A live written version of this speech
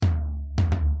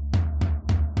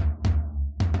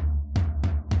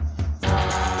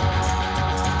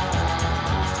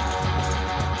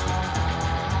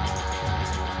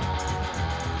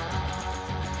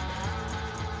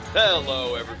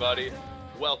Hello, everybody.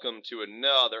 Welcome to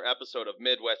another episode of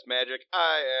Midwest Magic.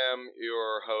 I am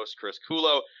your host, Chris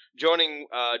Kulo. Joining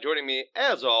me,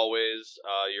 as always,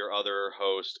 your other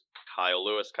host, Kyle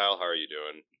Lewis. Kyle, how are you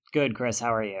doing? Good, Chris.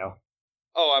 How are you?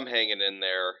 Oh, I'm hanging in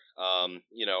there.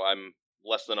 I'm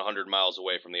less than 100 miles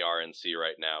away from the RNC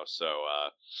right now, so,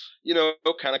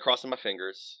 kind of crossing my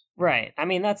fingers. Right. I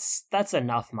mean, that's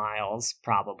enough miles,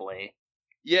 probably.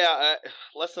 Yeah,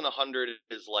 less than 100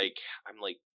 is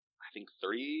I think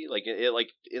 30, like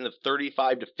in the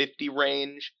 35 to 50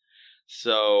 range.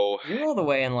 So You're all the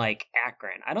way in,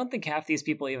 Akron. I don't think half these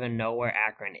people even know where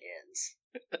Akron is.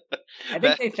 I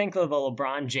think they think that the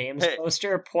LeBron James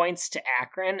poster points to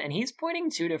Akron, and he's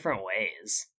pointing two different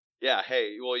ways. Yeah,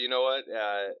 hey, well, you know what?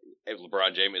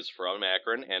 LeBron James is from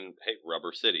Akron, and hey,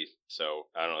 Rubber City. So,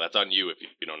 I don't know, that's on you if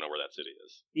you don't know where that city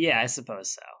is. Yeah, I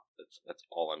suppose so. That's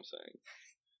all I'm saying.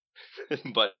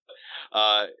 But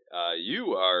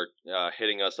you are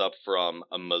hitting us up from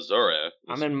Missouri.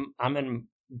 I'm in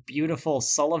beautiful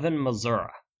Sullivan, Missouri.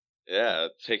 Yeah,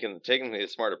 taking the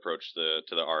smart approach to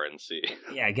the RNC.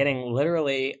 Yeah, getting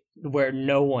literally where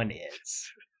no one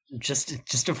is.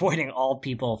 Just avoiding all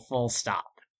people, full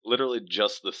stop. Literally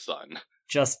just the sun.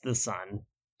 Just the sun.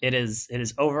 It is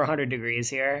over 100 degrees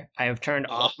here. I have turned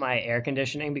off my air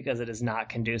conditioning because it is not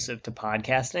conducive to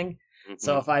podcasting. Mm-hmm.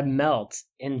 So if I melt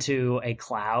into a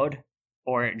cloud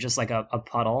or just like a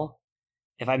puddle,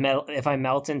 if I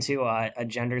melt into a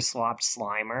gender swapped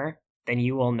Slimer, then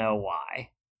you will know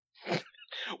why.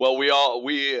 Well,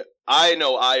 I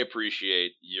know I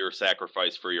appreciate your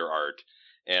sacrifice for your art,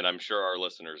 and I'm sure our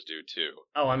listeners do too.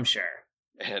 Oh, I'm sure.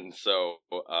 And so,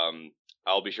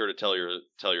 I'll be sure to tell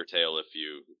your tale if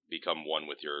you become one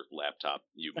with your laptop.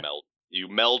 You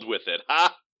meld with it.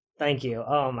 Ha! Thank you.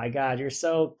 Oh my God, you're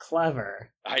so clever.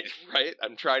 Right?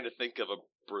 I'm trying to think of a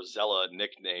Brazella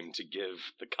nickname to give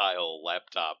the Kyle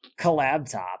laptop.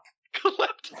 Collabtop.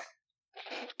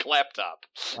 Claptop.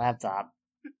 Laptop.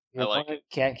 I like it.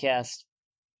 Can't cast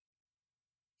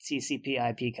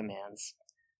TCP/IP commands.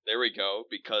 There we go,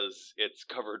 because it's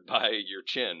covered by your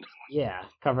chin. Yeah,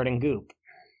 covered in goop.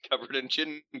 Covered in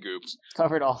chin goops.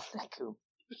 Covered all that goop.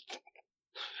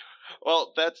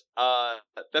 Well, that's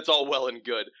all well and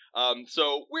good.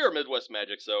 So we are Midwest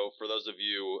Magic. So for those of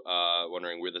you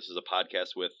wondering where this is a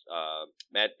podcast with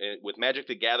Magic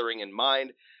the Gathering in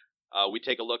mind, we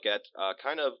take a look at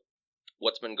kind of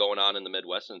what's been going on in the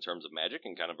Midwest in terms of Magic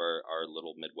and kind of our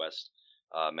little Midwest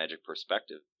Magic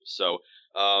perspective. So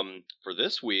for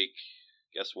this week,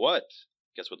 guess what?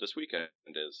 Guess what this weekend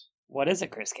is? What is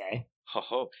it, Chris K?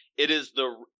 It is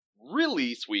the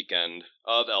release weekend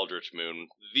of Eldritch Moon,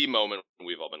 the moment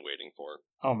we've all been waiting for.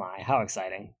 Oh my, how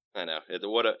exciting. I know.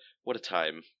 What a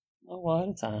time. Oh, what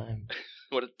a time.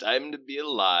 What a time to be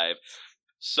alive.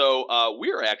 So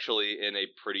we're actually in a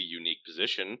pretty unique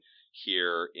position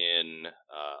here in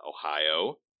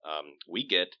Ohio. We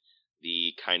get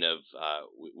the kind of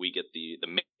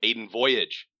the maiden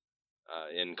voyage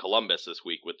in Columbus this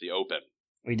week with the Open.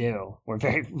 We do. We're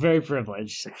very, very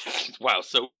privileged. Wow,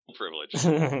 so privileged.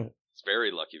 It's very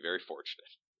lucky, very fortunate.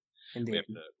 Indeed.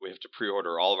 We have to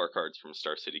pre-order all of our cards from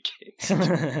Star City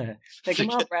Games. Pick them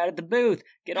up right at the booth.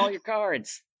 Get all your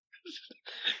cards.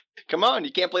 Come on,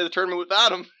 you can't play the tournament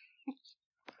without them.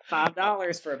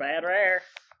 $5 for a bad rare.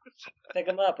 Pick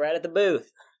them up right at the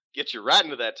booth. Get you right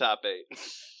into that top 8.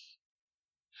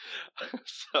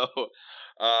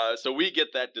 So we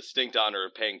get that distinct honor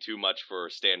of paying too much for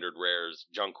standard rares,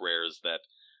 junk rares that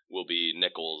will be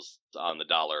nickels on the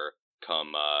dollar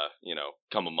come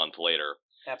a month later.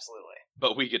 Absolutely.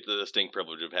 But we get the distinct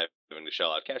privilege of having to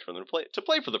shell out cash for them to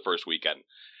play for the first weekend.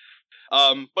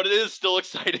 But it is still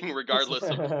exciting regardless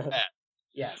of that.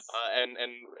 Yes.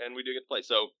 And we do get to play.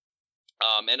 So,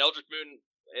 and Eldritch Moon,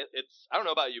 it's I don't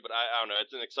know about you, but I don't know.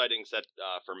 It's an exciting set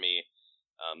for me.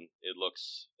 It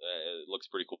looks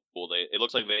pretty cool. It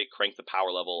looks like they cranked the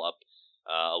power level up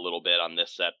a little bit on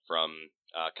this set from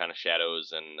kind of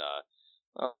Shadows and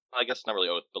I guess not really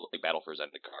Oath, but like Battle for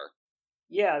Zendikar.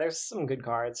 Yeah, there's some good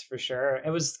cards for sure. It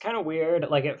was kind of weird.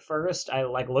 Like at first, I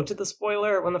looked at the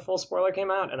spoiler when the full spoiler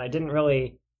came out, and I didn't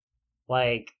really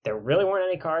there really weren't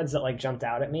any cards that jumped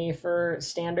out at me for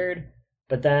standard.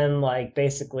 But then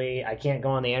basically, I can't go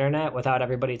on the internet without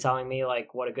everybody telling me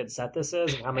what a good set this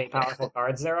is and how many powerful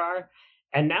cards there are.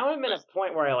 And now I'm at a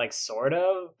point where I sort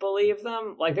of believe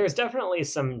them. There's definitely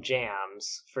some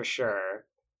jams for sure.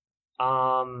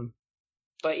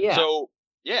 But yeah. So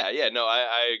no,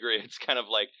 I agree. It's kind of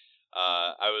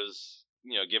I was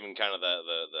given kind of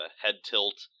the head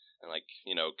tilt and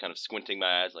kind of squinting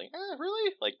my eyes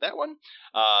really that one.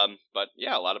 But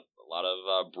yeah, a lot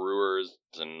of brewers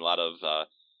and a lot of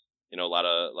a lot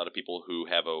of people who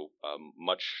have a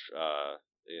much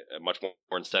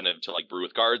more incentive to like brew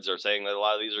with cards are saying that a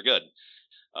lot of these are good.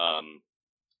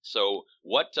 So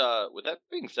what with that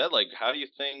being said, like how do you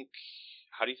think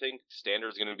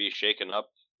Standard's going to be shaken up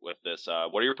with this?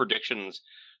 What are your predictions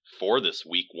for this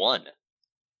week 1?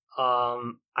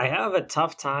 I have a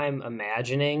tough time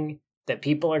imagining that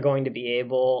people are going to be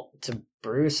able to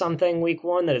brew something week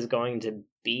 1 that is going to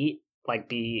be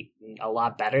a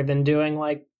lot better than doing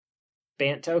like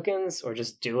Bant tokens or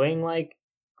just doing like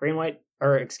green white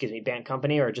or excuse me Bant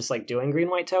company or just like doing green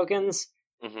white tokens.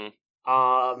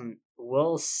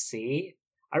 We'll see.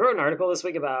 I wrote an article this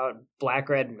week about Black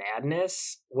Red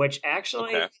Madness, which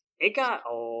actually it got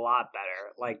a lot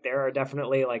better. Like there are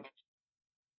definitely like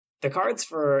the cards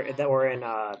that were in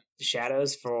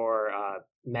Shadows for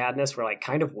Madness were like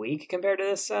kind of weak compared to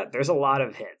this set. There's a lot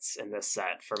of hits in this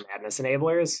set for Madness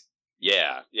enablers.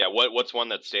 Yeah. What's one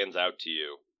that stands out to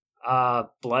you?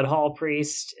 Bloodhall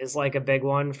Priest is like a big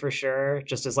one for sure.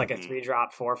 Just as like a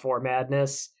 3-drop 4/4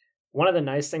 Madness. One of the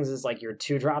nice things is like your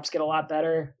 2-drops get a lot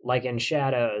better. Like in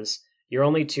Shadows, your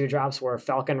only 2-drops were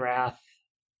Falcon Wrath,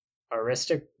 what's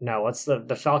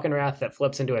the Falcon Wrath that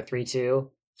flips into a 3/2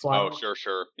 flyer? Oh,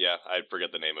 sure. Yeah, I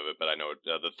forget the name of it, but I know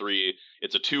the 3.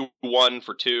 It's a 2/1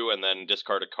 for 2, and then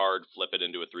discard a card, flip it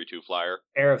into a 3/2 flyer.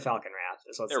 Heir of Falcon Wrath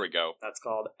is there we go. That's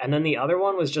called. And then the other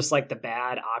one was just like the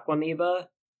bad Aquamoeba,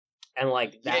 and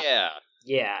like that.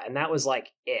 Yeah, and that was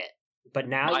like it. But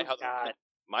now you've got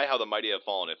How the Mighty Have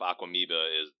Fallen if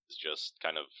Aquamoeba is just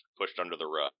kind of pushed under the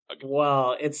rug.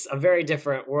 Well, it's a very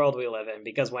different world we live in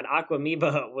because when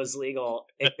Aquamoeba was legal,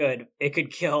 it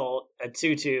could kill a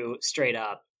 2/2 straight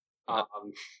up. All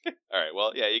right,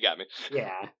 well, yeah, you got me.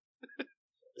 Yeah.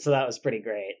 So that was pretty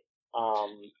great.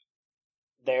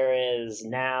 There's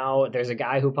a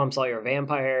guy who pumps all your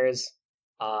vampires.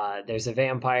 There's a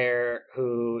vampire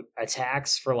who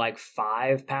attacks for like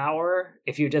 5 power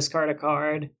if you discard a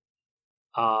card.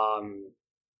 I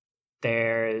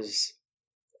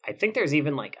think there's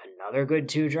even like another good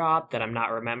 2-drop that I'm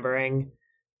not remembering.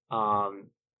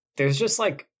 There's just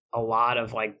like a lot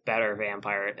of like better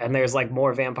vampire, and there's like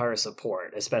more vampire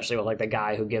support, especially with like the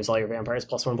guy who gives all your vampires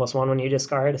 +1/+1 when you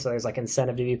discard. So there's like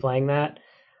incentive to be playing that.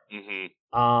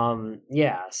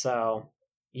 Yeah. So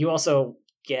you also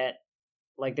get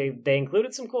like they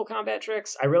included some cool combat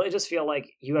tricks. I really just feel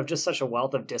like you have just such a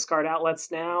wealth of discard outlets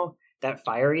now that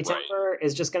Fiery Temper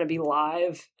is just going to be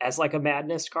live as like a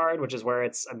Madness card, which is where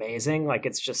it's amazing. Like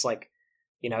it's just like,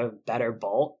 better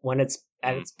Bolt when it's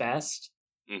at its best.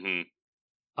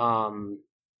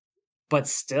 But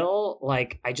still,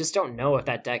 like, I just don't know if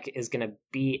that deck is going to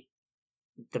beat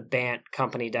the Bant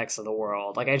company decks of the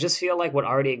world. Like, I just feel like what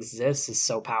already exists is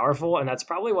so powerful, and that's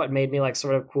probably what made me like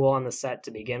sort of cool on the set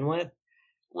to begin with.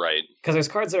 Right. Because there's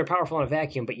cards that are powerful in a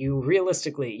vacuum, but you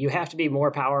have to be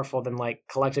more powerful than like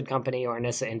Collected Company or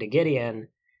Nissa into Gideon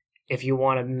if you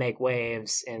want to make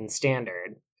waves in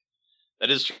Standard.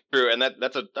 That is true, and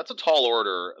that's a tall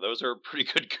order. Those are pretty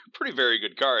very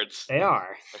good cards. They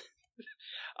are.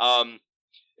 I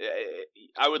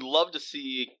would love to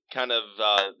see kind of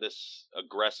this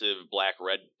aggressive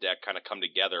black-red deck kind of come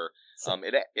together.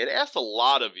 It asks a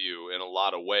lot of you in a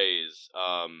lot of ways.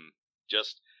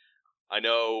 I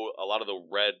know a lot of the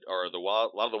red or a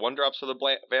lot of the 1-drops for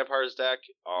the Vampires deck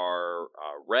are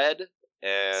red,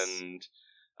 and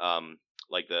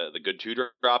like the good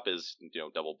 2-drop is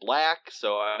double black.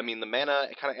 So I mean the mana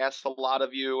kind of asks a lot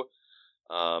of you.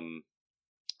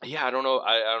 Yeah, I don't know.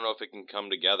 I don't know if it can come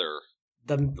together.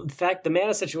 The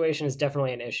mana situation is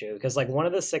definitely an issue because like one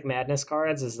of the sick Madness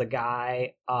cards is the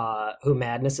guy who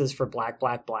Madnesses for black,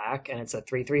 and it's a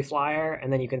 3/3 flyer,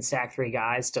 and then you can sack 3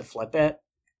 guys to flip it.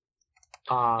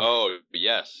 Oh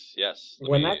yes.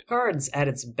 When that card's at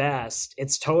its best,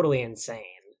 it's totally insane.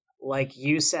 Like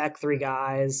you sack 3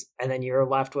 guys, and then you're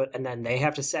left with, and then they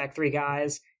have to sack 3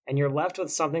 guys, and you're left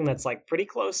with something that's like pretty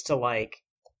close to like,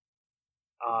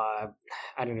 I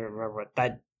don't even remember what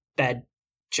that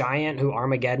giant who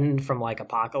Armageddon from like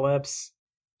Apocalypse.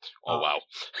 Oh wow.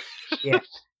 Yeah,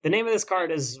 the name of this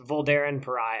card is Voldaren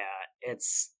Pariah.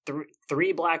 It's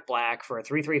 3 black for a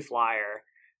 3/3 flyer.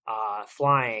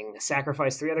 Flying,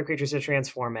 sacrifice 3 other creatures to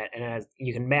transform it, and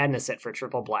you can Madness it for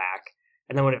triple black.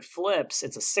 And then when it flips,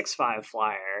 it's a 6/5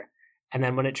 flyer. And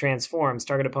then when it transforms,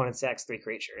 target opponent sacks 3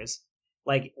 creatures.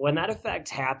 Like when that effect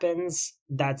happens,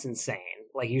 that's insane.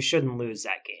 Like you shouldn't lose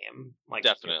that game. Like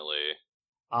definitely.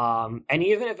 And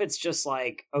even if it's just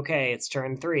like, okay, it's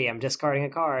turn 3, I'm discarding a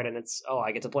card, and it's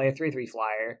I get to play a 3/3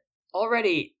 flyer.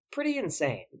 Already pretty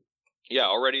insane. Yeah,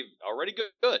 already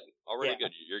good. Already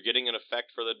good. You're getting an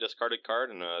effect for the discarded card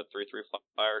and a 3/3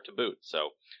 flyer to boot.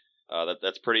 So,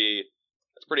 That's pretty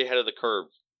ahead of the curve.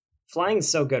 Flying's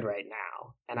so good right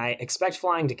now, and I expect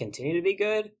flying to continue to be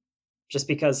good, just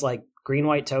because like green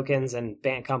white tokens and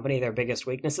Bant Company, their biggest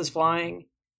weakness is flying,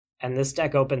 and this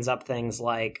deck opens up things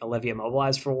like Olivia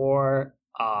Mobilized for War,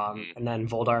 and then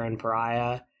Voldar and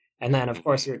Pariah, and then of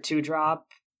course your 2-drop,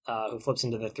 who flips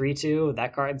into the 3/2.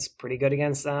 That card's pretty good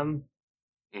against them.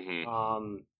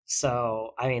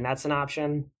 So I mean that's an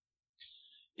option.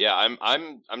 Yeah,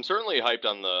 I'm certainly hyped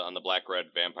on the black red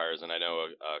vampires, and I know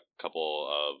a couple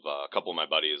of my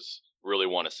buddies really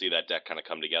want to see that deck kind of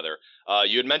come together.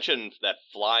 You had mentioned that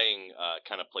flying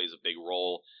kind of plays a big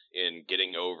role in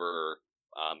getting over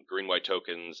green white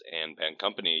tokens and Bant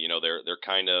Company. You know, they're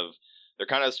kind of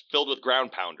filled with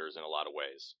ground pounders in a lot of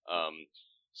ways.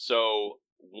 So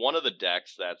one of the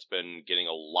decks that's been getting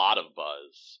a lot of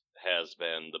buzz has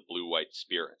been the blue white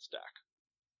spirits deck.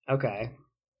 Okay.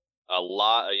 A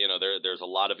lot, you know, there's a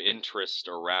lot of interest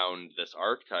around this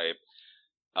archetype.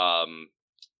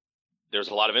 There's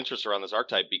a lot of interest around this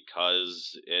archetype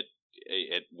because it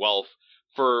well,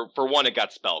 for one, it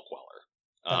got Spell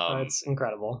Queller. That's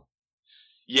incredible.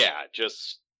 Yeah,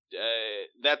 just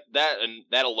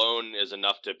that alone is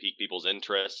enough to pique people's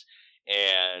interest.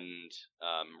 And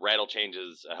Rattle Change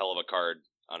is a hell of a card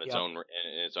on its own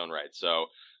in its own right. So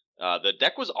the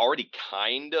deck was already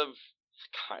kind of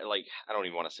like, I don't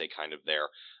even want to say kind of there,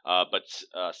 but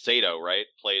Sato, right,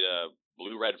 played a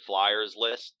blue-red Flyers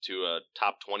list to a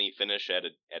top 20 finish at a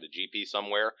GP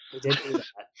somewhere. We did do that.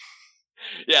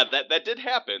 Yeah, that did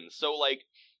happen. So like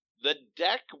the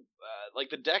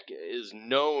deck is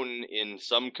known in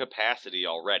some capacity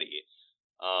already,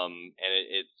 and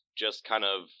it just kind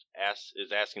of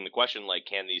is asking the question, like,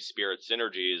 can these spirit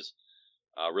synergies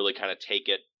really kind of take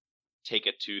it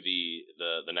to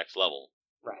the next level?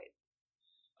 Right.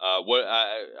 What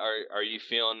are you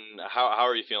feeling? How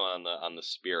are you feeling on the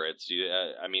spirits? Do you,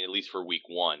 I mean, at least for week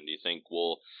 1, do you think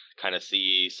we'll kind of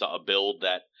see a build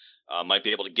that might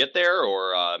be able to get there,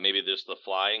 or maybe just the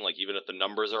flying? Like, even if the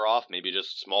numbers are off, maybe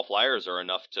just small flyers are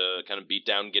enough to kind of beat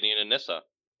down Gideon and Nissa.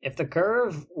 If the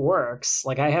curve works,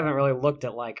 like I haven't really looked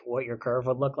at like what your curve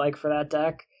would look like for that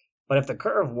deck, but if the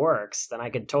curve works, then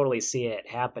I could totally see it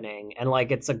happening. And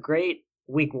like it's a great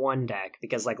week 1 deck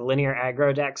because like linear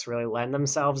aggro decks really lend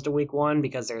themselves to week 1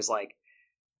 because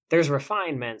there's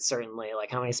refinement, certainly,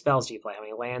 like how many spells do you play, how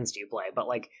many lands do you play, but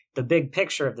like the big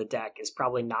picture of the deck is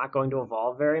probably not going to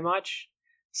evolve very much.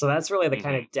 So that's really the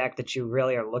kind of deck that you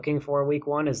really are looking for week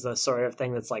 1, is the sort of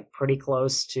thing that's like pretty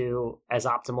close to as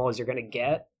optimal as you're going to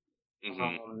get.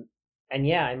 And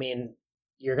yeah, I mean,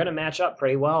 you're going to match up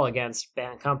pretty well against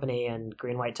Bant Company and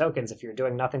green white tokens if you're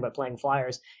doing nothing but playing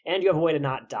flyers, and you have a way to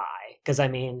not die. Because I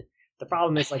mean, the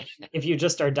problem is like if you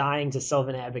just are dying to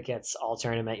Sylvan Advocates all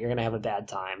tournament, you're going to have a bad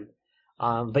time.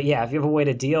 But yeah, if you have a way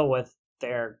to deal with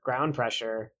their ground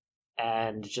pressure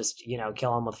and just, you know,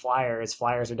 kill them with flyers.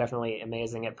 Flyers are definitely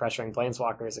amazing at pressuring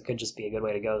planeswalkers. It could just be a good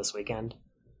way to go this weekend.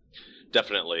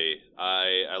 Definitely,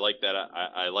 I like that.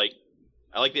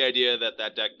 I like the idea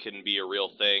that deck can be a real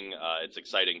thing. It's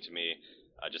exciting to me.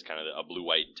 Just kind of a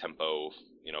blue-white tempo,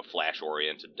 you know,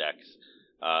 flash-oriented decks.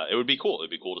 It would be cool. It'd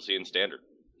be cool to see in Standard.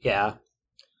 Yeah.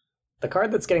 The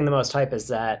card that's getting the most hype is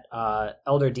that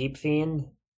Elder Deep Fiend.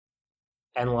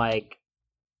 And, like,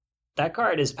 that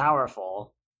card is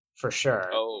powerful, for sure.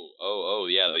 Oh,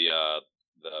 yeah,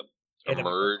 the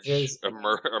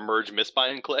emerge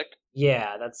Mistbind click?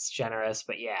 Yeah, that's generous,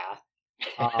 but yeah.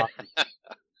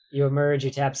 You emerge,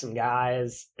 you tap some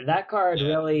guys. That card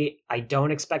really, I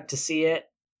don't expect to see it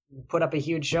put up a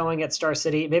huge showing at Star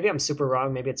City. Maybe I'm super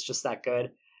wrong, maybe it's just that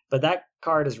good. But that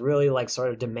card is really like sort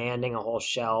of demanding a whole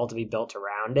shell to be built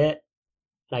around it.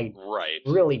 I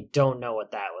really don't know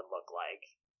what that would look like.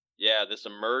 Yeah, this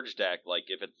emerge deck, like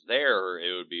if it's there,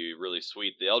 it would be really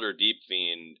sweet. The Elder Deep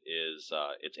Fiend is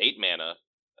it's 8 mana,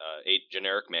 8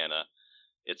 generic mana.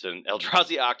 It's an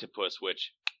Eldrazi Octopus,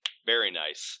 which very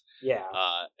nice. Yeah.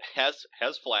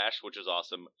 Has flash, which is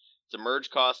awesome. Its emerge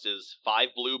cost is 5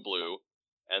 blue,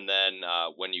 and then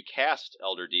when you cast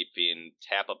Elder Deep Fiend,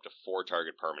 tap up to 4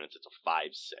 target permanents. It's a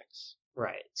 5/6.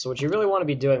 Right. So what you really want to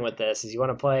be doing with this is you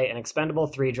want to play an expendable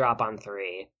 3-drop on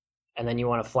 3, and then you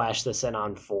want to flash this in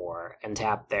on 4 and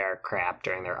tap their crap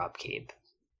during their upkeep.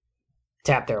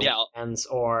 Tap their lands,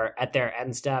 or at their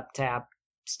end step tap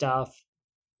stuff,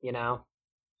 you know?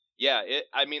 Yeah,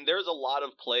 I mean, there's a lot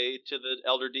of play to the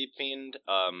Elder Deep Fiend,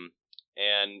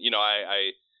 and, you know,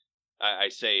 I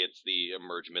say it's the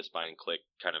emerge Mistbind click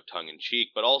kind of tongue-in-cheek,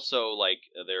 but also, like,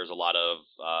 there's a lot of,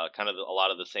 a lot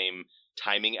of the same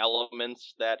timing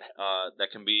elements that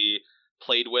can be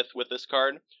played with this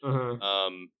card.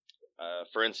 Mm-hmm.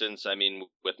 For instance, I mean,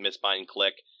 with Mistbind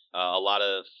click, a lot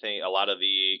of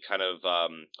the kind of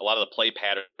a lot of the play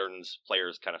patterns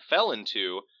players kind of fell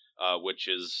into, which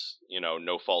is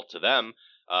no fault to them.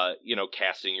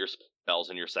 Casting your spells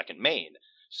in your second main,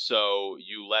 so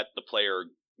you let the player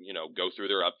go through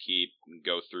their upkeep,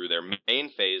 go through their main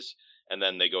phase, and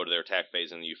then they go to their attack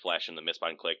phase, and you flash in the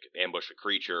Mistbind Click, ambush a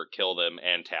creature, kill them,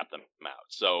 and tap them out.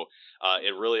 So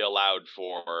it really allowed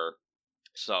for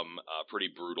some pretty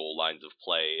brutal lines of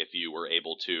play if you were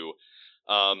able to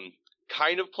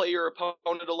kind of play your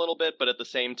opponent a little bit, but at the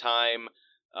same time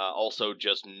also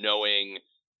just knowing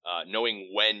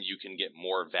when you can get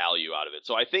more value out of it.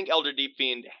 So I think Elder Deep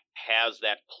Fiend has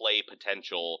that play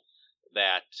potential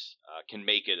that can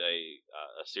make it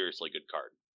a seriously good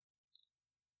card.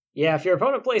 Yeah, if your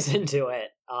opponent plays into it,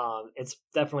 it's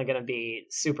definitely going to be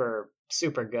super,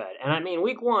 super good. And I mean,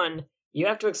 week one, you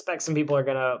have to expect some people are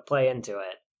going to play into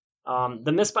it.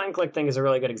 The Mistbind Click thing is a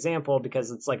really good example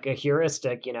because it's like a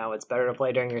heuristic, it's better to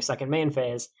play during your second main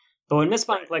phase. But when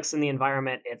Mistbind Click's in the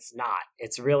environment, it's not.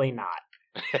 It's really not.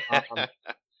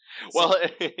 Well,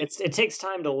 it takes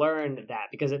time to learn that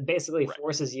because it basically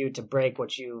forces you to break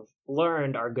what you've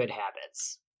learned are good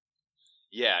habits.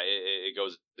 Yeah, it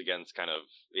goes against kind of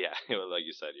like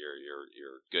you said,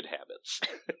 your good habits.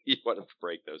 You want to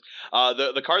break those.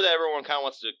 The card that everyone kind of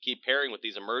wants to keep pairing with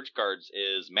these emerge cards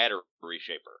is Matter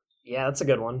Reshaper. Yeah, that's a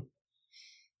good one.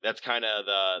 That's kind of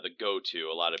the go-to.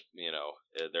 A lot of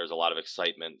there's a lot of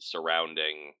excitement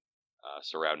surrounding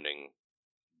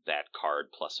that card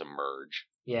plus emerge.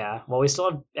 Yeah, well, we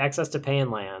still have access to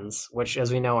Pain Lands, which,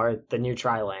 as we know, are the new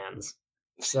Tri-lands.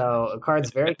 So a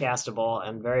card's very castable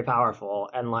and very powerful,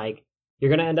 and like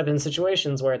you're gonna end up in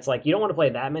situations where it's like you don't want to play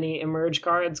that many emerge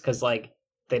cards because like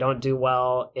they don't do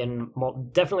well in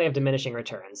definitely have diminishing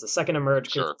returns. The second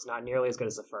emerge card is not nearly as good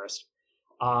as the first.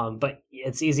 But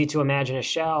it's easy to imagine a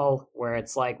shell where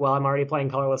it's like, well, I'm already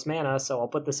playing colorless mana, so I'll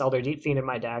put this Elder Deep Fiend in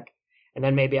my deck, and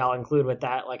then maybe I'll include with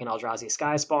that like an Eldrazi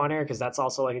Sky Spawner because that's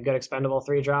also like a good expendable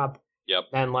 3-drop. Yep.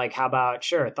 Then like how about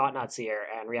Thought-Knot Seer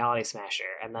and Reality Smasher,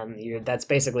 and then that's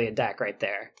basically a deck right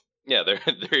there. Yeah,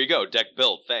 there you go. Deck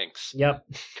build. Thanks. Yep.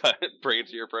 Bring it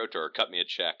to your Pro Tour. Cut me a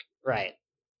check. Right.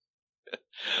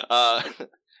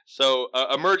 So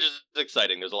Emerge is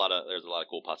exciting. There's a lot of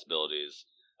cool possibilities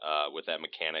with that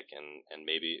mechanic, and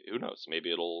maybe who knows?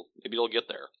 Maybe it'll get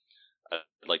there.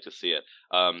 I'd like to see it.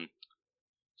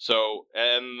 So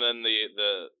and then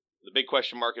the big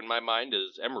question mark in my mind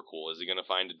is Emrakul. Is he going to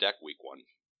find a deck week one?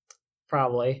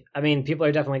 Probably. I mean, people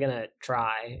are definitely going to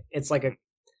try. It's like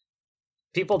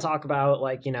people talk about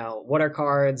like, what are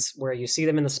cards where you see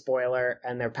them in the spoiler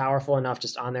and they're powerful enough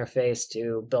just on their face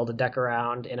to build a deck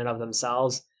around in and of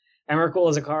themselves. Emrakul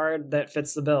is a card that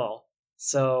fits the bill.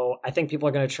 So I think people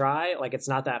are going to try. Like, it's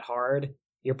not that hard.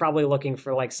 You're probably looking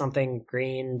for like something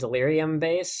green Delirium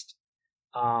based.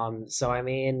 So I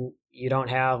mean, you don't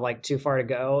have like too far to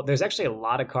go. There's actually a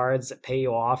lot of cards that pay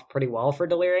you off pretty well for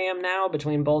Delirium now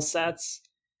between both sets.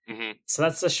 Mm-hmm. So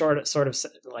that's the sort of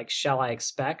like shell I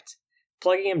expect.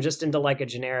 Plugging him just into like a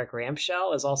generic ramp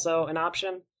shell is also an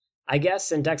option. I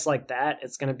guess in decks like that,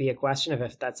 it's going to be a question of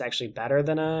if that's actually better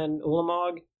than an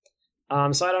Ulamog.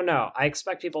 So I don't know. I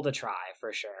expect people to try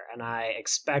for sure, and I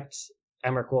expect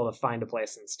Emrakul to find a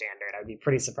place in Standard. I'd be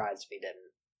pretty surprised if he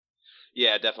didn't.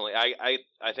 Yeah, definitely. I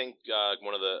think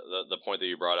one of the point that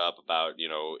you brought up about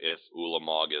if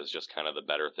Ulamog is just kind of the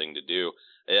better thing to do,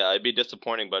 it'd be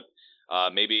disappointing, but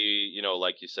maybe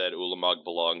like you said, Ulamog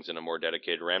belongs in a more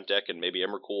dedicated ramp deck, and maybe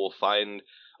Emrakul will find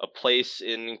a place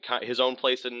in his own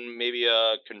place in maybe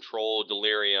a control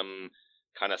Delirium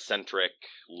kind of centric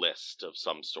list of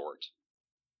some sort.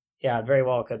 Yeah, it very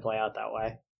well could play out that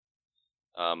way.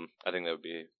 I think that would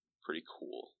be pretty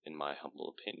cool, in my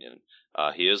humble opinion.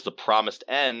 He is the promised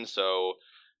end, so,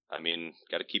 I mean,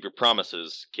 got to keep your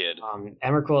promises, kid.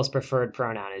 Emrakul's preferred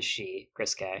pronoun is she,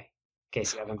 Chris K. In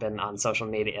case you haven't been on social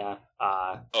media.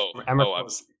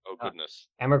 Goodness.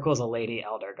 Emrakul's a lady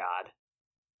elder god.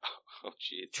 Oh,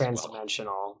 geez.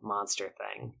 Transdimensional monster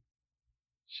thing.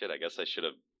 Shit, I guess I should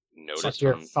have noticed. Check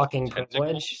your fucking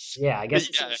privilege? Yeah, I guess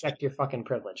you should check your fucking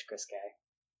privilege, Chris K.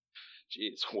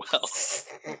 Jeez, well,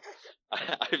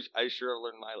 I sure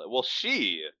learned my lesson. Well,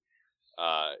 she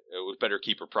would better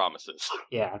keep her promises.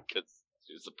 Yeah. Because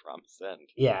she's the promised end.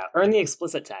 Yeah, earn the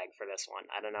explicit tag for this one.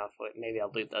 I don't know if maybe I'll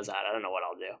bleep those out. I don't know what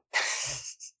I'll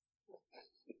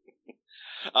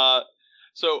do.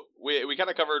 So we kind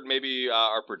of covered maybe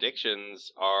our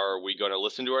predictions. Are we going to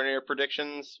listen to our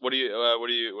predictions? What are you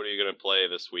going to play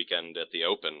this weekend at the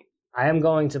Open? I am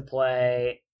going to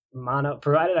play mono,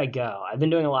 provided I go. I've been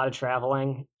doing a lot of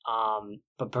traveling,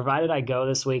 but provided I go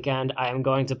this weekend, I am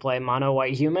going to play mono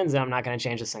white humans, and I'm not going to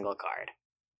change a single card.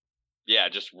 Yeah,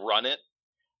 just run it.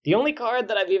 The only card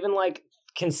that I've even like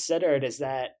considered is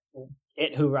that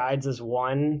It Who Rides is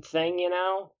one thing, you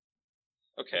know?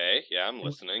 Okay, yeah, I'm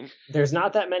listening. There's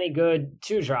not that many good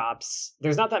 2-drops.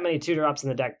 There's not that many 2-drops in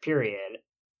the deck, period.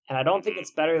 And I don't think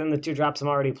it's better than the 2-drops I'm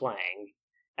already playing.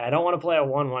 And I don't want to play a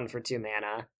 1/1 for 2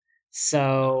 mana.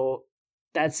 So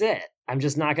that's it. I'm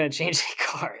just not going to change any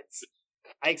cards.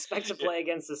 I expect to play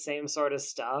against the same sort of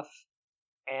stuff.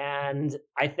 And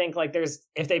I think like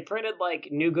if they printed like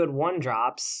new good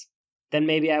 1-drops, then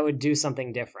maybe I would do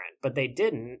something different. But they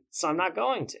didn't, so I'm not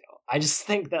going to. I just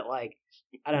think that like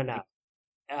I don't know.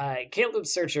 Caleb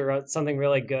Searcher wrote something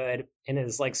really good in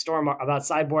his like Storm about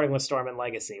sideboarding with Storm and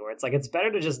Legacy, where it's like it's better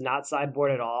to just not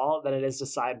sideboard at all than it is to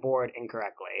sideboard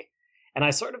incorrectly. And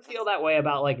I sort of feel that way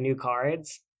about like new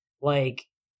cards. Like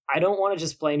I don't want to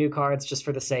just play new cards just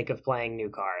for the sake of playing new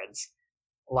cards.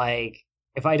 Like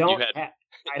if I don't,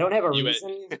 I don't have a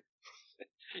reason.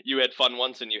 You had fun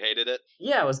once and you hated it.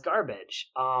 Yeah, it was garbage.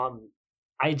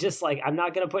 I just like I'm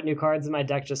not going to put new cards in my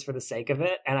deck just for the sake of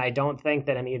it, and I don't think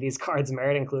that any of these cards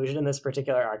merit inclusion in this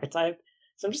particular archetype.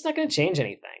 So I'm just not going to change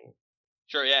anything.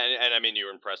 Sure, yeah, and I mean you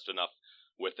were impressed enough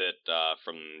with it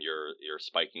from your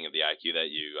spiking of the IQ that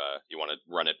you want to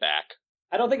run it back.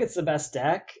 I don't think it's the best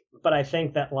deck, but I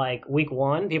think that like week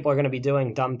 1, people are going to be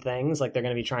doing dumb things, like they're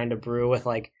going to be trying to brew with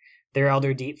like their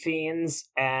Elder Deep Fiends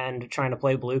and trying to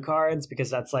play blue cards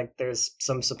because that's like there's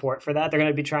some support for that. They're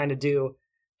going to be trying to do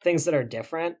things that are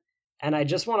different, and I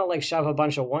just want to like shove a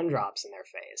bunch of 1-drops in their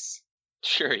face.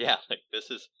 Sure, yeah. Like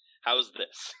how's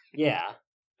this? Yeah.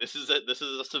 This is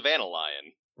a Savannah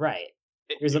Lion. Right.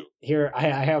 I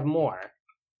have more.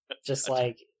 Just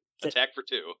like attack for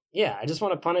 2. Yeah, I just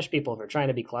want to punish people for trying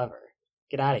to be clever.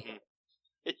 Get out of here.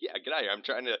 Yeah, get out of here. I'm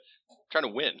trying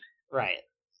to win. Right.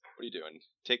 What are you doing?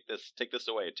 Take this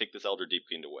away. Take this Elder Deep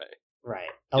Fiend away. Right.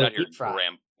 Get out here,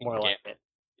 more like it.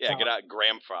 Yeah, get out,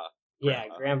 Grandpa. Yeah,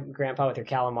 Grandpa with your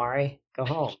calamari. Go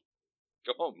home.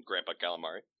 Go home, Grandpa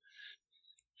Calamari.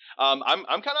 I'm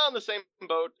kind of on the same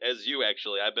boat as you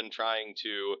actually. I've been trying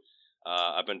to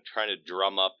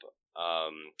drum up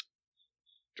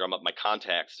my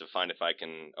contacts to find if I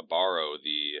can borrow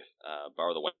the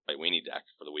White Weenie deck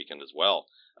for the weekend as well.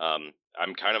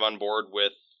 I'm kind of on board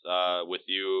with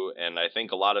you, and I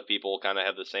think a lot of people kind of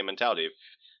have the same mentality.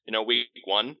 If, week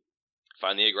 1,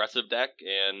 find the aggressive deck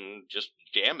and just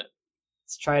jam it.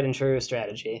 It's tried and true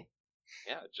strategy.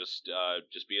 Yeah, just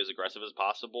be as aggressive as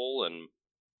possible, and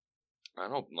I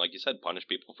don't know, like you said, punish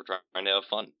people for trying to have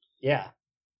fun. Yeah.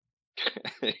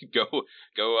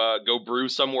 go brew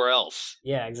somewhere else.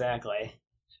 Yeah, exactly.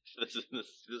 This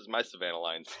is my Savannah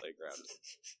Lions playground.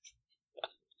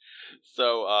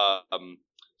 So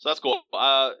that's cool.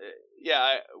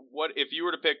 What if you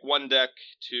were to pick one deck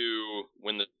to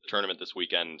win the tournament this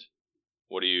weekend?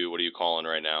 What are you calling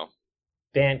right now?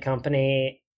 Bant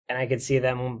Company, and I could see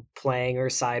them playing or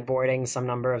sideboarding some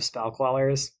number of spell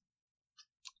quellers.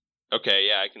 Okay,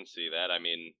 yeah, I can see that. I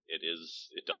mean, it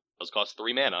does cost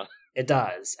 3 mana. It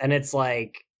does, and it's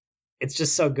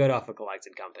just so good off a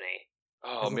Collected Company.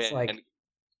 Oh man! It's like,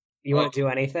 you want to do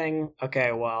anything?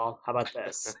 Okay, well, how about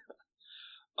this?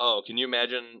 Oh, can you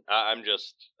imagine? I'm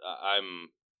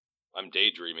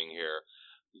daydreaming here.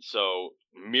 So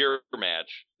mirror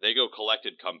match, they go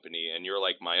Collected Company, and you're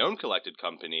like my own Collected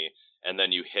Company, and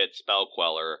then you hit Spell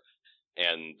Queller,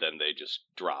 and then they just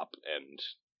drop and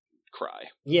cry.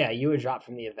 Yeah, you would drop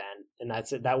from the event, and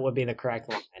that's it. That would be the correct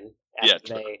line.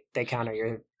 After they counter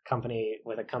your company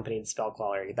with accompanied Spell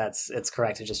Queller. It's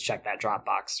correct to just check that drop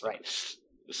box, right?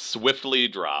 Swiftly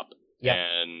drop,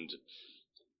 and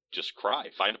just cry.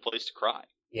 Find a place to cry.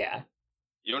 Yeah.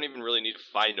 You don't even really need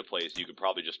to find a place. You could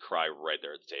probably just cry right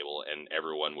there at the table, and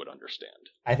everyone would understand.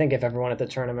 I think if everyone at the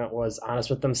tournament was honest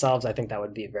with themselves, I think that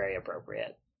would be very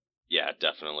appropriate. Yeah,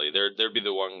 definitely. There'd be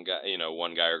the one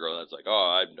guy or girl that's like,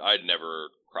 oh, I'd never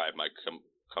cry if my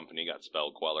company got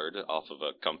Spell Quellered off of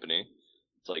a company.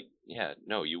 It's like, yeah,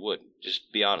 no, you wouldn't.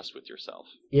 Just be honest with yourself.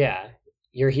 Yeah,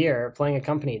 you're here playing a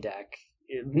company deck.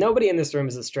 Nobody in this room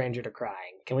is a stranger to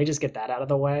crying. Can we just get that out of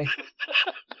the way?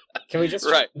 Can we just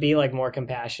be like more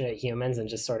compassionate humans and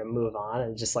just sort of move on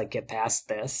and just like get past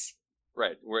this?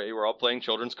 Right. We're all playing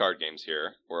children's card games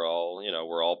here. We're all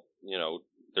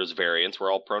there's variants.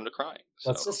 We're all prone to crying.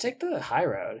 So. Let's just take the high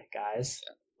road, guys.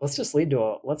 Yeah. Let's just lead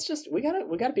to we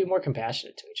gotta be more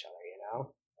compassionate to each other,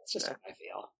 That's just what I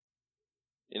feel.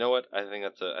 You know what? I think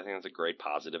that's a great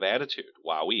positive attitude.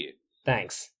 Wowee.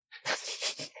 Thanks.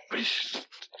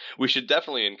 We should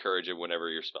definitely encourage it whenever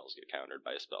your spells get countered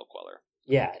by a Spell Queller.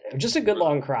 Yeah, just a good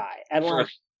long cry. And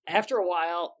after a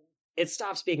while, it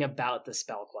stops being about the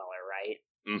Spell Queller, right?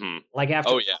 Mm-hmm. Like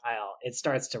after Oh a yeah. while, it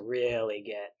starts to really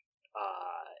get,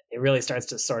 it really starts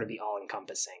to sort of be all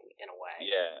encompassing in a way.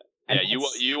 Yeah. And Yeah,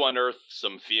 you unearth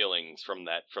some feelings from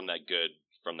that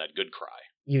good cry.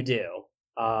 You do.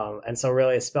 And so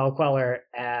really Spell Queller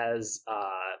as,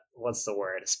 what's the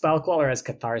word? Spell Queller as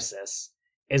catharsis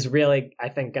is really, I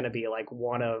think, going to be like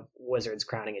one of Wizards'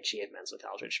 crowning achievements with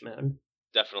Eldritch Moon.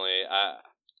 Definitely. I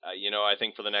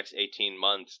think for the next 18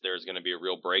 months, there's going to be a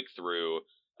real breakthrough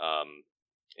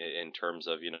in terms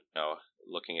of,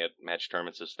 looking at match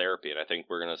tournaments as therapy. And I think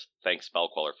we're going to thank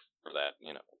Spellqueller for that,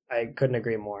 I couldn't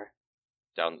agree more.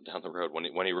 Down the road. When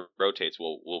he rotates,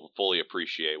 we'll fully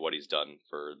appreciate what he's done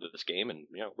for this game and,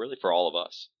 really for all of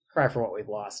us. Cry for what we've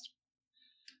lost.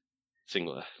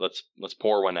 Let's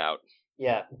pour one out.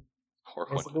 Yeah.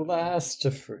 It's the last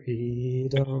of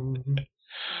freedom.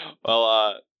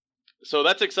 Well, so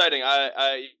that's exciting.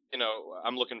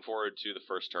 I'm looking forward to the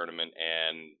first tournament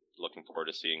and looking forward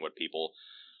to seeing what people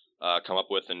come up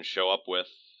with and show up with,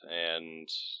 and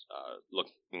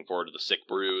looking forward to the sick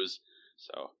brews.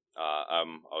 So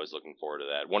I'm always looking forward to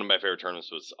that. One of my favorite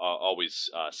tournaments was always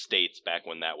States back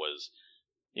when that was,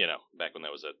 a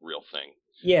real thing.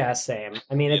 Yeah, same.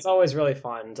 I mean, it's always really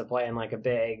fun to play in like a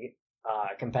big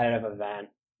competitive event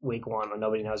week one when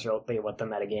nobody knows really what the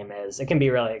metagame is. It can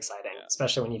be really exciting,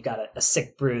 especially when you've got a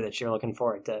sick brew that you're looking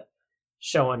forward to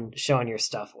showing your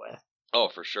stuff with. Oh,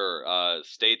 for sure.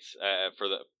 States for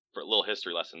a little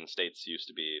history lesson. States used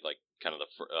to be like kind of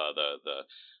the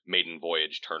maiden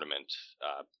voyage tournament.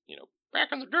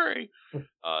 Back in the day.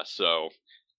 I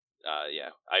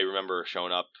remember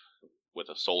showing up with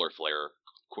a solar flare,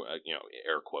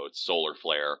 air quotes, solar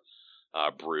flare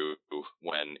brew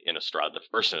when Innistrad, the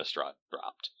first Innistrad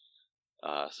dropped.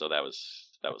 So that was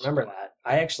remember fun. That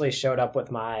I actually showed up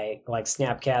with my like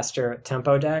Snapcaster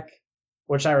tempo deck,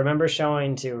 which I remember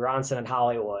showing to Ronson and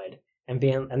Hollywood and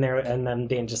then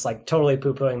being just like totally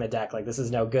poo-pooing the deck, like this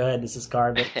is no good, this is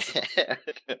garbage.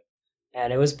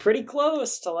 And it was pretty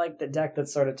close to like the deck that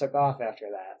sort of took off after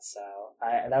that. So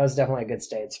that was definitely a good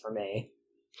States for me.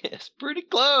 It's pretty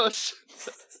close.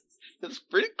 It's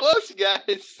pretty close, you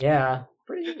guys. Yeah,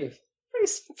 pretty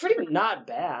not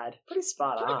bad. Pretty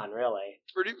spot on, really.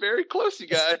 Pretty very close, you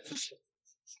guys.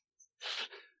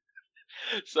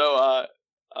 So,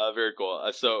 very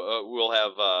cool. So we'll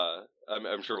have.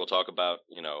 I'm sure we'll talk about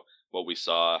what we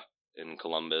saw in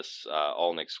Columbus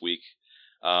all next week.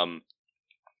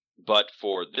 But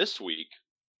for this week,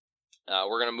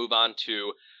 we're gonna move on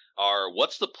to our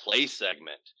 "What's the Play"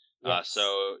 segment. Yes.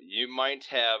 So you might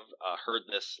have heard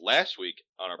this last week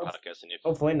on our podcast, and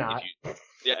hopefully not.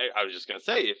 I was just gonna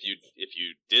say if you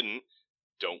didn't,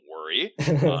 don't worry.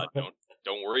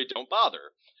 Don't worry. Don't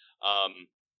bother.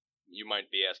 You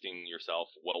might be asking yourself,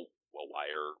 well, why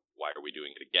are we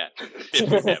doing it again?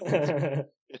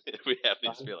 if we have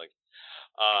these feelings.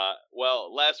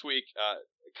 Well, last week,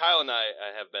 Kyle and I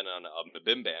have been on a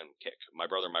Mabim kick. My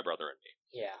brother, and me.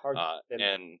 Yeah, hard.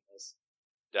 And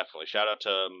definitely shout out to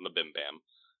Mabim Bam.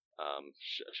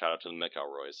 Shout out to the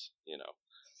McElroys.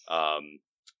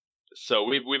 So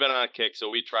we've been on a kick. So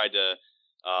we tried to,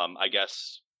 I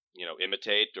guess,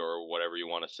 imitate or whatever you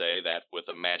want to say that with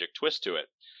a magic twist to it.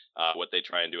 What they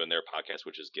try and do in their podcast,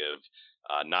 which is give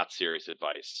not serious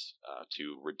advice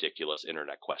to ridiculous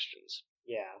internet questions.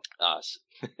 Yeah.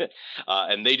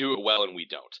 And they do it well and we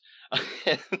don't.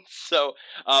 So,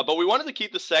 but we wanted to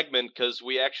keep the segment because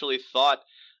we actually thought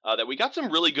that we got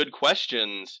some really good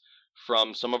questions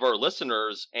from some of our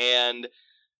listeners, and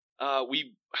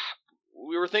we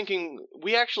were thinking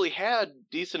we actually had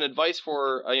decent advice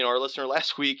for our listener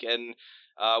last week, and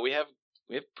we have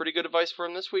pretty good advice for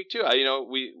him this week too.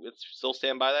 We still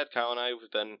stand by that. Kyle and I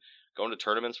have been going to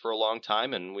tournaments for a long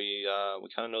time, and we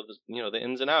kind of know the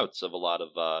ins and outs of a lot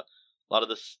of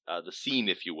this the scene,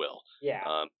 if you will.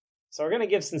 Yeah. So we're going to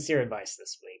give sincere advice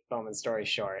this week, Bowman story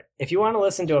short. If you want to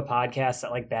listen to a podcast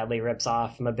that like badly rips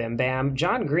off Mabim Bam,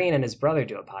 John Green and his brother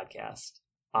do a podcast.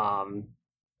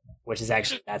 Which is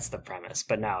actually, that's the premise.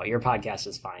 But no, your podcast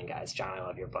is fine, guys. John, I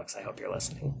love your books. I hope you're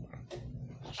listening.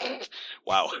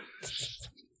 Wow.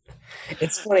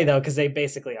 It's funny though, because they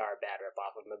basically are a bad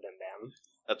ripoff of Mabim Bam.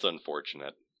 That's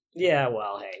unfortunate. Yeah,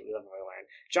 well, hey, we live and we learn.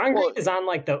 John Green is on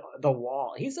like the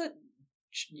wall. He's a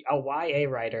YA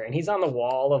writer, and he's on the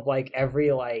wall of like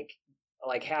every like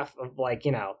half of like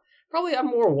probably have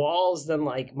more walls than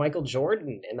like Michael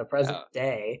Jordan in the present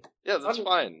day. Yeah, that's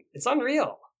fine. It's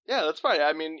unreal. Yeah, that's fine.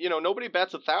 I mean, nobody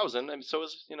bats 1,000, and so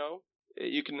is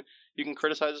you can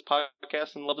criticize his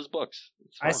podcast and love his books.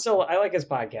 I like his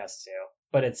podcast too,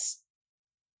 but it's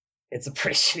a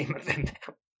pretty shitty Mabim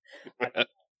Bam.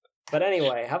 But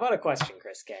anyway, how about a question,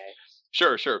 Chris K?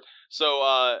 Sure, sure.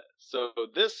 So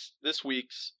this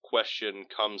week's question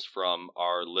comes from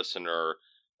our listener,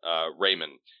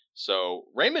 Raymond. So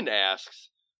Raymond asks,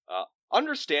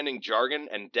 understanding jargon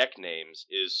and deck names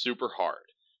is super hard.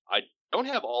 I don't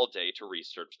have all day to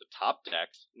research the top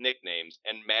decks, nicknames,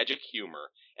 and magic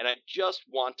humor, and I just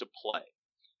want to play.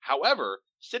 However,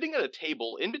 sitting at a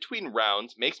table in between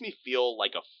rounds makes me feel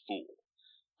like a fool.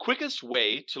 Quickest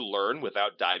way to learn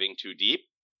without diving too deep?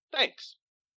 Thanks.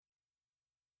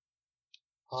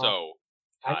 Huh. So,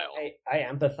 I, Kyle. I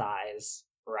empathize,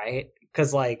 right?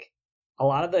 Because like a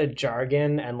lot of the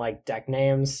jargon and like deck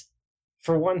names,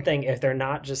 for one thing, if they're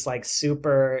not just like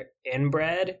super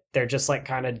inbred, they're just like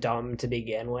kind of dumb to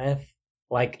begin with.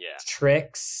 Like Yeah,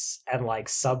 tricks and like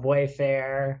subway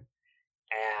fare,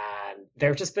 and there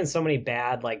have just been so many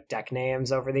bad like deck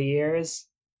names over the years.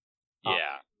 Uh,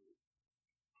 yeah,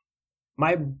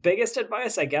 my biggest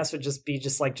advice, I guess, would just be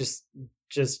just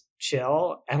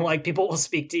chill, and like people will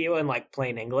speak to you in like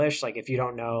plain English. Like if you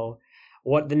don't know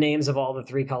what the names of all the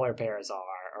three color pairs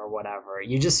are or whatever,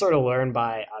 you just sort of learn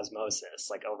by osmosis,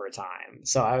 like over time.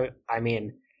 So I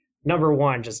mean, number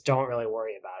one, just don't really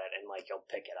worry about it, and like you'll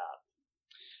pick it up.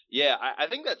 yeah. I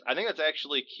think that's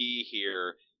actually key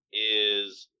here.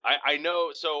 Is I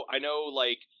know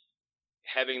like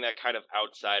having that kind of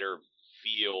outsider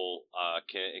feel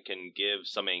can give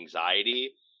some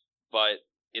anxiety, but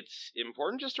it's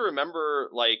important just to remember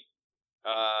like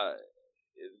uh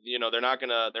they're not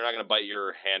gonna bite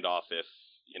your hand off if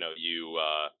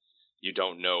you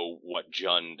don't know what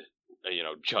Jund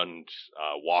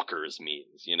Walkers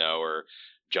means, or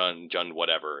Jund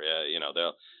whatever.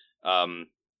 They'll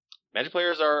Magic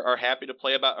players are happy to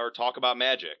play about or talk about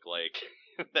Magic. Like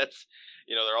that's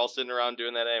they're all sitting around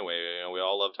doing that anyway. We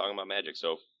all love talking about Magic,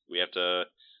 so if we have to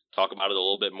talk about it a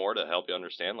little bit more to help you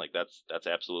understand, like that's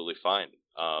absolutely fine.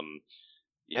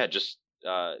 Yeah, just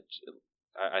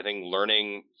I think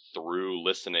learning through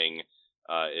listening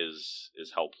is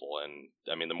helpful, and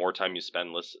I mean the more time you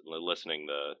spend listening,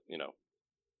 the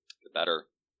better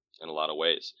in a lot of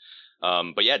ways.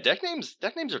 But yeah, deck names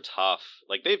are tough.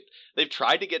 Like they've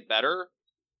tried to get better,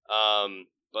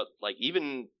 but like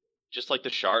even just like the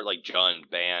Shard, like Jund,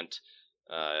 Bant,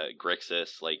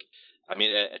 Grixis, like I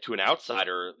mean to an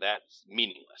outsider that's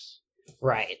meaningless.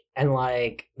 Right. And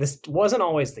like this wasn't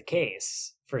always the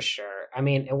case for sure. I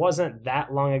mean, it wasn't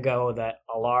that long ago that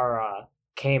Alara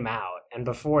came out, and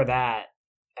before that,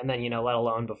 and then let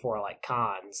alone before like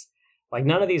cons, like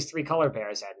none of these three color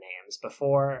pairs had names.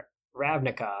 Before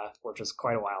Ravnica, which was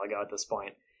quite a while ago at this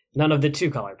point, none of the two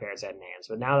color pairs had names.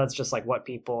 But now that's just like what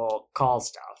people call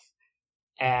stuff.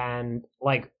 And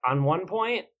like on one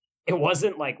point, it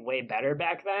wasn't like way better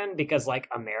back then because like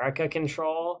America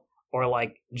Control or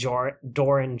like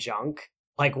Doran Junk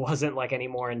like wasn't like any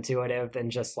more intuitive than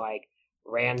just like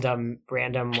random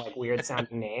like weird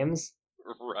sounding names.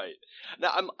 Right.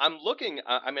 Now I'm looking.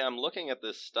 I mean, I'm looking at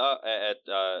this stuff at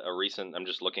a recent. I'm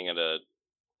just looking at a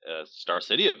Star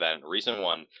City event, a recent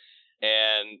one,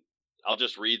 and I'll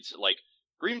just read like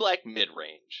Green Black mid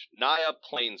range, Naya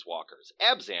Planeswalkers,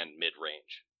 Abzan mid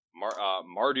range,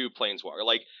 Mardu Planeswalker.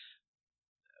 Like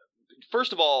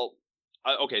first of all,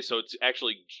 okay, so it's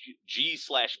actually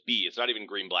G/B. It's not even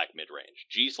Green Black mid range.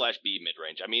 G/B mid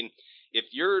range. I mean, if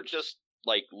you're just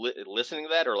like listening to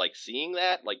that or like seeing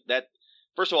that, like that.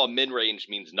 First of all, mid range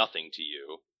means nothing to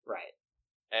you, Right.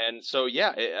 and so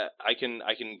yeah, I can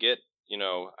get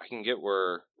I can get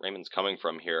where Raymond's coming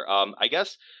from here. I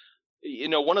guess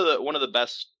one of the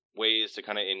best ways to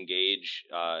kind of engage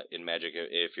in Magic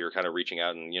if you're kind of reaching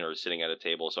out and sitting at a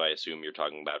table. So I assume you're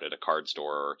talking about at a card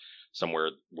store or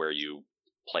somewhere where you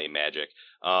play Magic.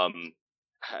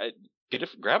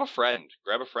 Grab a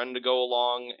friend to go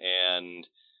along, and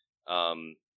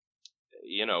um,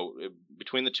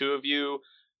 between the two of you,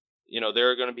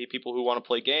 there are going to be people who want to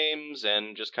play games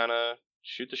and just kind of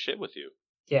shoot the shit with you.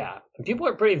 Yeah. And people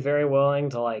are pretty very willing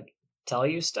to like tell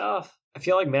you stuff. I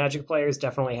feel like Magic players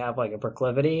definitely have like a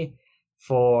proclivity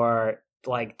for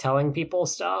like telling people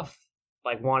stuff,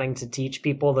 like wanting to teach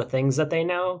people the things that they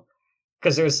know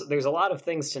because there's a lot of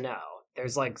things to know.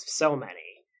 There's like so many.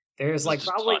 There's There's like just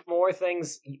a probably ton. more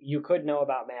things you could know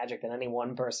about Magic than any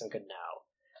one person could know.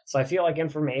 So I feel like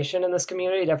information in this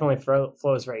community definitely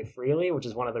flows very freely, which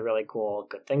is one of the really cool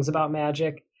good things about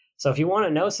Magic. So if you want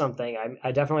to know something,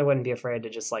 I definitely wouldn't be afraid to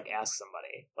just like ask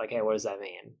somebody, like, "Hey, what does that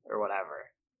mean?" or whatever.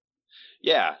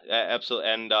 Yeah, absolutely.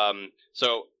 And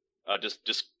so just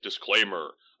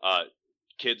disclaimer: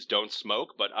 kids don't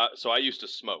smoke, but so I used to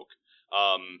smoke.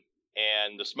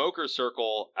 And the smoker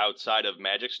circle outside of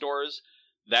Magic stores,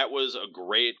 that was a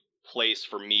great place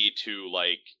for me to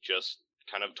like just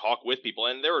kind of talk with people.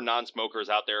 And there were non-smokers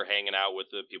out there hanging out with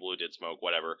the people who did smoke,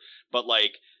 whatever. But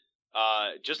like,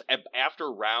 just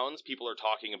after rounds, people are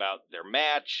talking about their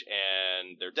match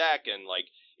and their deck, and like,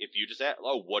 if you just ask,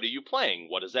 oh, what are you playing?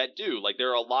 What does that do? Like,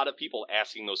 there are a lot of people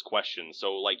asking those questions,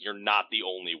 so like, you're not the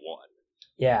only one.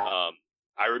 Yeah.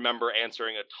 I remember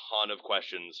answering a ton of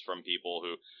questions from people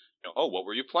who, oh, what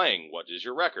were you playing? What is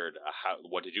your record?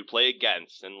 What did you play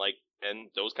against? And like, and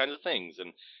those kinds of things.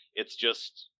 And it's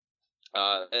just,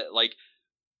 like,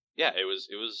 yeah, it was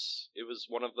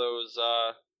one of those,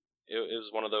 it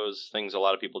was one of those things a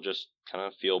lot of people just kind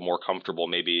of feel more comfortable,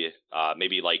 maybe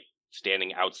like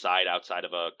standing outside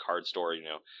of a card store,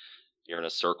 you're in a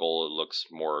circle, it looks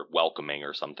more welcoming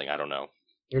or something. I don't know.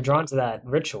 You're drawn to that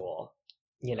ritual,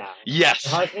 Yes.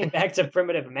 Harkening back to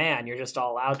primitive man, you're just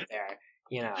all out there,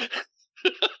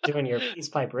 doing your peace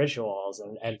pipe rituals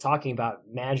and talking about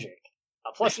magic.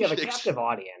 Plus, you have a captive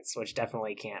audience, which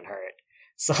definitely can't hurt.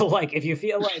 So, like, if you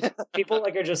feel like people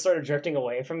like are just sort of drifting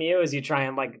away from you as you try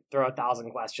and like throw 1,000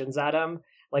 questions at them,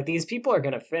 like these people are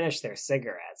going to finish their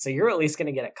cigarette, so you're at least going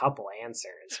to get a couple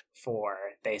answers before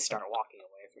they start walking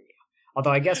away from you. Although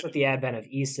I guess with the advent of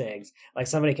e-cigs, like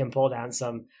somebody can pull down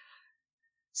some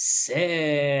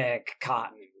sick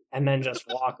cotton and then just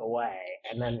walk away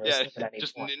and then just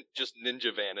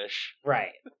ninja vanish.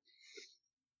 Right.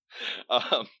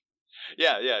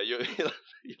 Yeah, you'll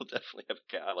definitely have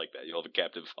I like that. You'll have a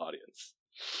captive audience.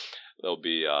 They'll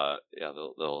be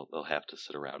they'll have to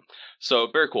sit around. So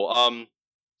very cool.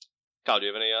 Kyle, do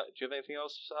you have anything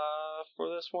else for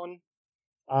this one?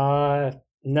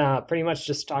 Nah, pretty much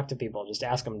just talk to people. Just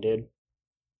ask them, dude.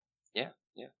 Yeah.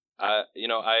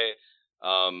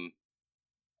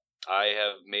 I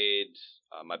have made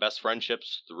my best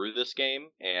friendships through this game,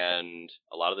 and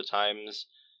a lot of the times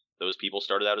those people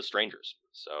started out as strangers.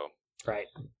 So, right.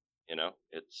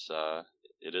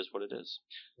 It is what it is.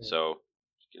 Yeah. So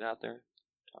get out there.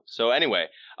 So anyway,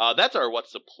 that's our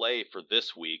What's the Play for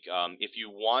this week. If you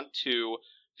want to,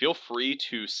 feel free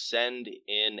to send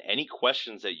in any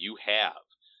questions that you have.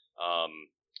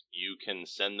 You can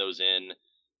send those in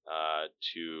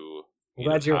to.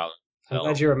 I'm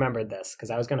glad you remembered this, because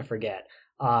I was going to forget.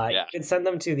 You can send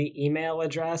them to the email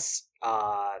address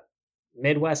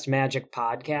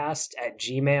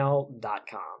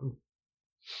midwestmagicpodcast@gmail.com.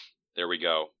 There we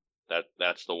go.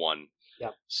 That's the one.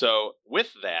 Yep. So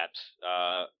with that,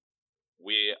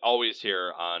 we always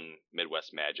here on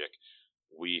Midwest Magic,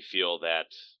 we feel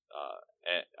that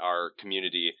our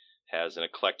community has an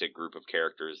eclectic group of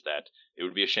characters that it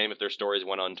would be a shame if their stories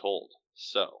went untold.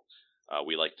 So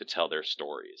we like to tell their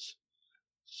stories.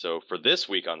 So for this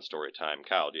week on Storytime,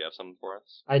 Kyle, do you have something for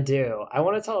us? I do. I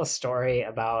want to tell a story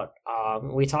about,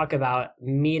 we talk about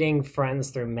meeting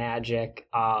friends through magic,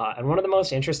 and one of the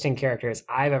most interesting characters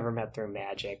I've ever met through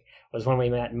magic was when we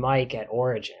met Mike at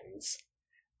Origins.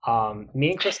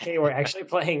 Me and Chris K were actually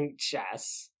playing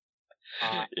chess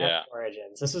at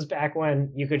Origins. This was back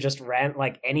when you could just rent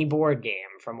like any board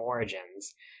game from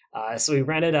Origins. So we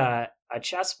rented a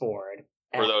chessboard.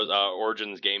 For those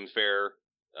Origins Game Fair,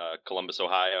 Columbus,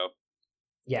 Ohio.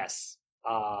 Yes.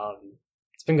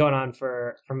 It's been going on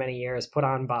for many years, put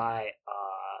on by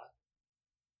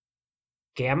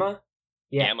Gamma.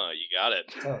 Yeah. Gamma, you got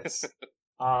it.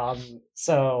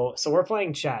 So we're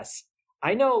playing chess.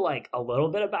 I know like a little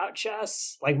bit about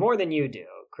chess, like more than you do,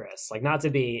 Chris. Like not to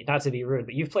be rude,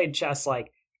 but you've played chess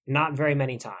like not very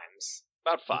many times.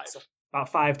 About 5. About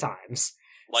 5 times.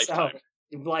 Lifetime.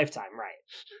 Lifetime, right.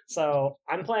 So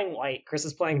I'm playing white, Chris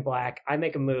is playing black, I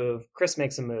make a move, Chris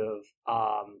makes a move,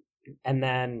 and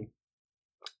then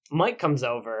Mike comes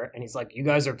over and he's like, you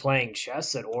guys are playing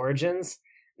chess at Origins?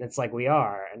 And it's like, we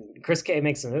are. And Chris K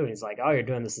makes a move and he's like, oh, you're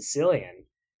doing the Sicilian.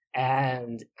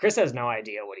 And Chris has no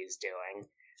idea what he's doing.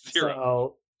 0.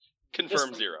 So,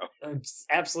 Confirm 0.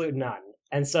 Absolute none.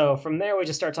 And so from there we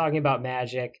just start talking about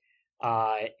magic.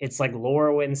 It's like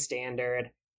Lorwyn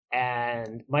standard.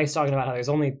 And Mike's talking about how there's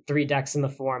only 3 decks in the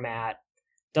format,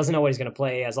 doesn't know what he's going to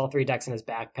play, he has all 3 decks in his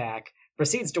backpack,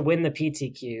 proceeds to win the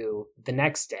PTQ the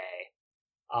next day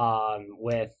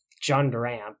with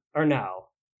Jundramp, or no.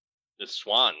 The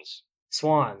Swans.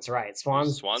 Swans, right.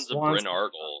 Swans of Bryn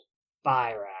Argyle.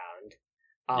 Bye round.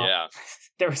 Yeah.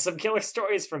 There were some killer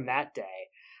stories from that day.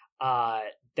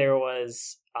 There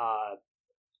was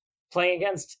playing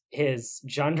against his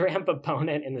Jundramp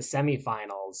opponent in the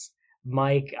semifinals.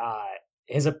 Mike,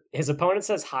 his opponent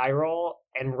says high roll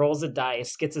and rolls a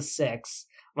dice, gets a 6.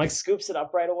 Mike scoops it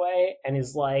up right away and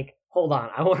is like, hold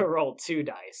on, I want to roll 2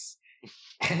 dice.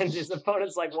 And his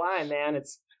opponent's like, why, man?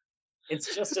 It's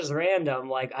just as random.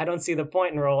 Like, I don't see the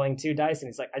point in rolling 2 dice. And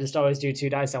he's like, I just always do 2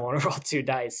 dice. I want to roll 2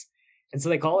 dice. And so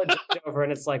they call it changeover,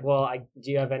 and it's like, well,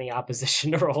 do you have any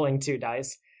opposition to rolling 2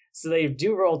 dice? So they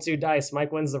do roll 2 dice.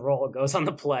 Mike wins the roll, goes on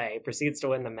the play, proceeds to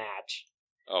win the match.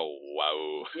 Oh,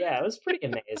 wow. Yeah, it was pretty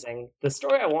amazing. The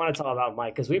story I want to tell about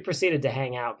Mike, because we proceeded to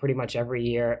hang out pretty much every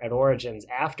year at Origins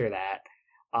after that.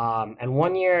 And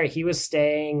one year he was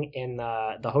staying in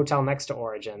the hotel next to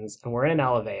Origins, and we're in an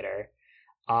elevator.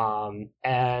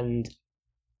 And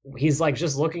he's like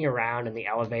just looking around in the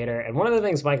elevator. And one of the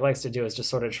things Mike likes to do is just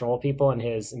sort of troll people in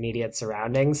his immediate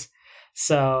surroundings.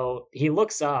 So he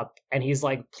looks up and he's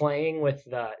like playing with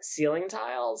the ceiling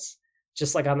tiles,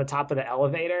 just like on the top of the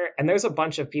elevator. And there's a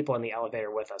bunch of people in the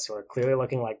elevator with us who are clearly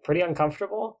looking like pretty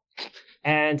uncomfortable.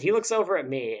 And he looks over at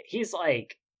me. He's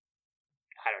like,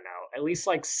 I don't know, at least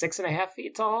like 6.5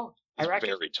 feet tall. He's I reckon.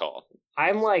 Very tall.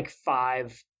 I'm like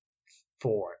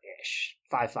 5'4"-ish,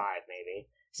 5'5" maybe.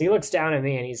 So he looks down at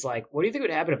me and he's like, "What do you think would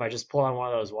happen if I just pull on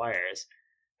one of those wires?"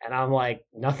 And I'm like,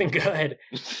 "Nothing good."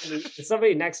 And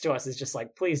somebody next to us is just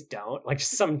like, "Please don't." Like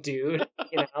just some dude,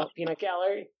 peanut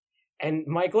gallery. And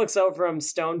Mike looks over him,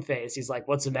 stone faced. He's like,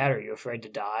 "What's the matter? Are you afraid to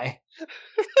die?"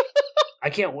 "I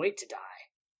can't wait to die.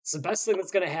 It's the best thing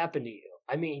that's going to happen to you.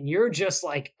 I mean, you're just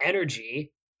like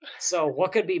energy. So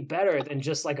what could be better than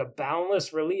just like a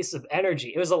boundless release of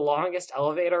energy?" It was the longest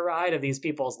elevator ride of these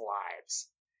people's lives.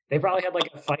 They probably had like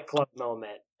a Fight Club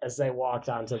moment as they walked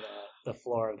onto the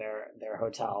floor of their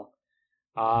hotel.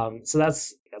 So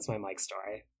that's my Mike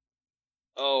story.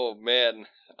 Oh, man.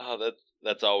 Oh,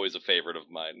 that's always a favorite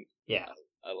of mine. Yeah.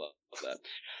 I love that.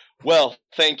 Well,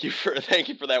 thank you for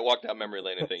that walk down memory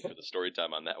lane, and thank you for the story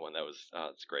time on that one. That was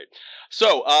that's great.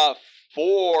 So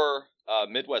for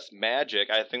Midwest Magic,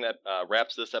 I think that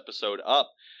wraps this episode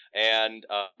up. And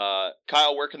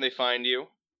Kyle, where can they find you?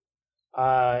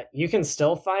 You can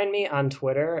still find me on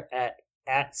Twitter at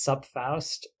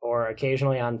SupFaust, or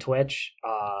occasionally on Twitch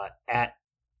at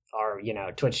our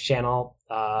Twitch channel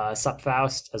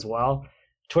SupFaust as well.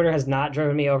 Twitter has not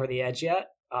driven me over the edge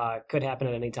yet. Could happen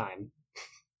at any time.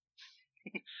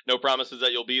 No promises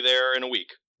that you'll be there in a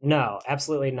week. No,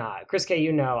 absolutely not. Chris K,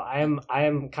 I am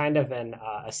kind of an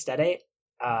aesthete.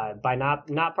 By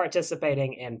not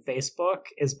participating in Facebook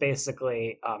is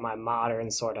basically my modern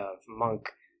sort of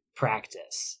monk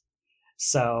practice.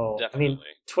 So, Definitely. I mean,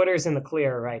 Twitter's in the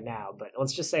clear right now, but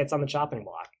let's just say it's on the chopping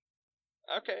block.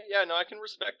 Okay, yeah, no, I can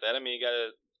respect that. I mean, you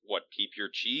gotta, keep your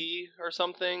chi or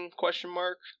something, question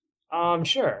mark?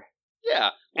 Sure.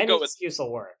 Yeah. Any excuse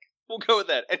will work. We'll go with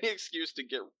that. Any excuse to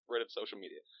get rid of social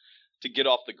media. To get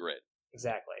off the grid.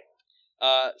 Exactly.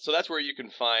 So that's where you can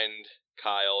find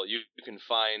Kyle. You can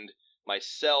find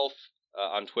myself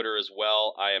on Twitter as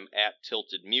well. I am at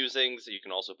Tilted Musings. You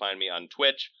can also find me on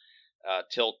Twitch.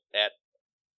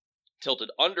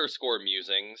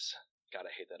 Tilted_musings. God,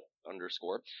 I hate that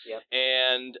underscore. Yep.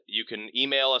 And you can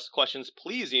email us questions.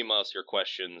 Please email us your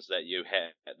questions that you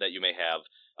may have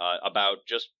about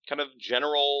just kind of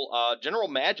general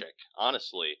magic,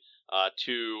 honestly,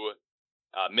 to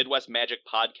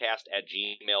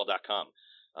midwestmagicpodcast@gmail.com.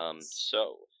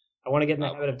 So I want to get in the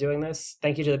habit of doing this.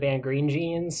 Thank you to the band Green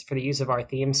Jeans for the use of our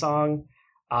theme song.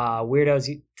 Weirdos,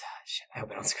 I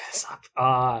hope I don't screw this up.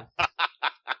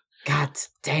 God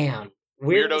damn.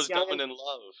 Weirdos Coming in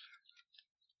Love.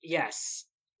 Yes.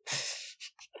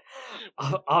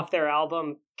 Off their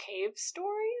album Cave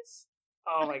Stories?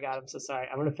 Oh my god, I'm so sorry.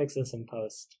 I'm gonna fix this in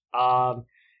post. Go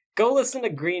listen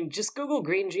to just Google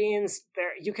Green Jeans.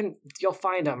 You'll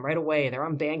find them right away. They're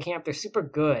on Bandcamp. They're super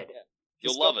good. Yeah.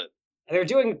 You'll love it. They're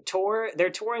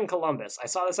touring Columbus. I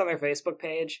saw this on their Facebook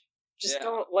page. Just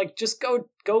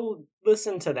go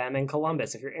listen to them in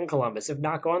Columbus if you're in Columbus. If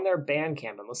not, go on their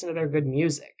Bandcamp and listen to their good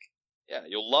music. Yeah,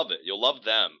 you'll love it. You'll love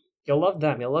them. You'll love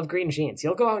them. You'll love Green Jeans.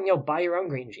 You'll go out and you'll buy your own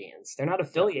Green Jeans. They're not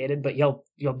affiliated, but you'll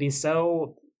be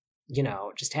so,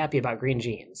 just happy about Green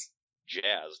Jeans.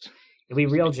 Jazzed. You'll be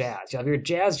real jazzed. You'll have your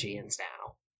jazz jeans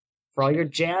now for all your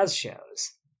jazz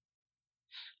shows.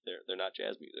 They're not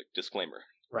jazz music. Disclaimer.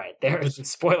 Right. There's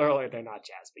spoiler alert. They're not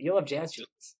jazz, but you'll have jazz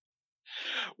jeans.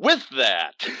 With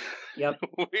that, yep,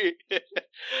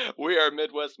 we are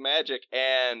Midwest Magic,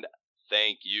 and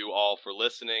thank you all for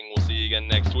listening. We'll see you again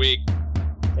next week.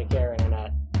 Take care.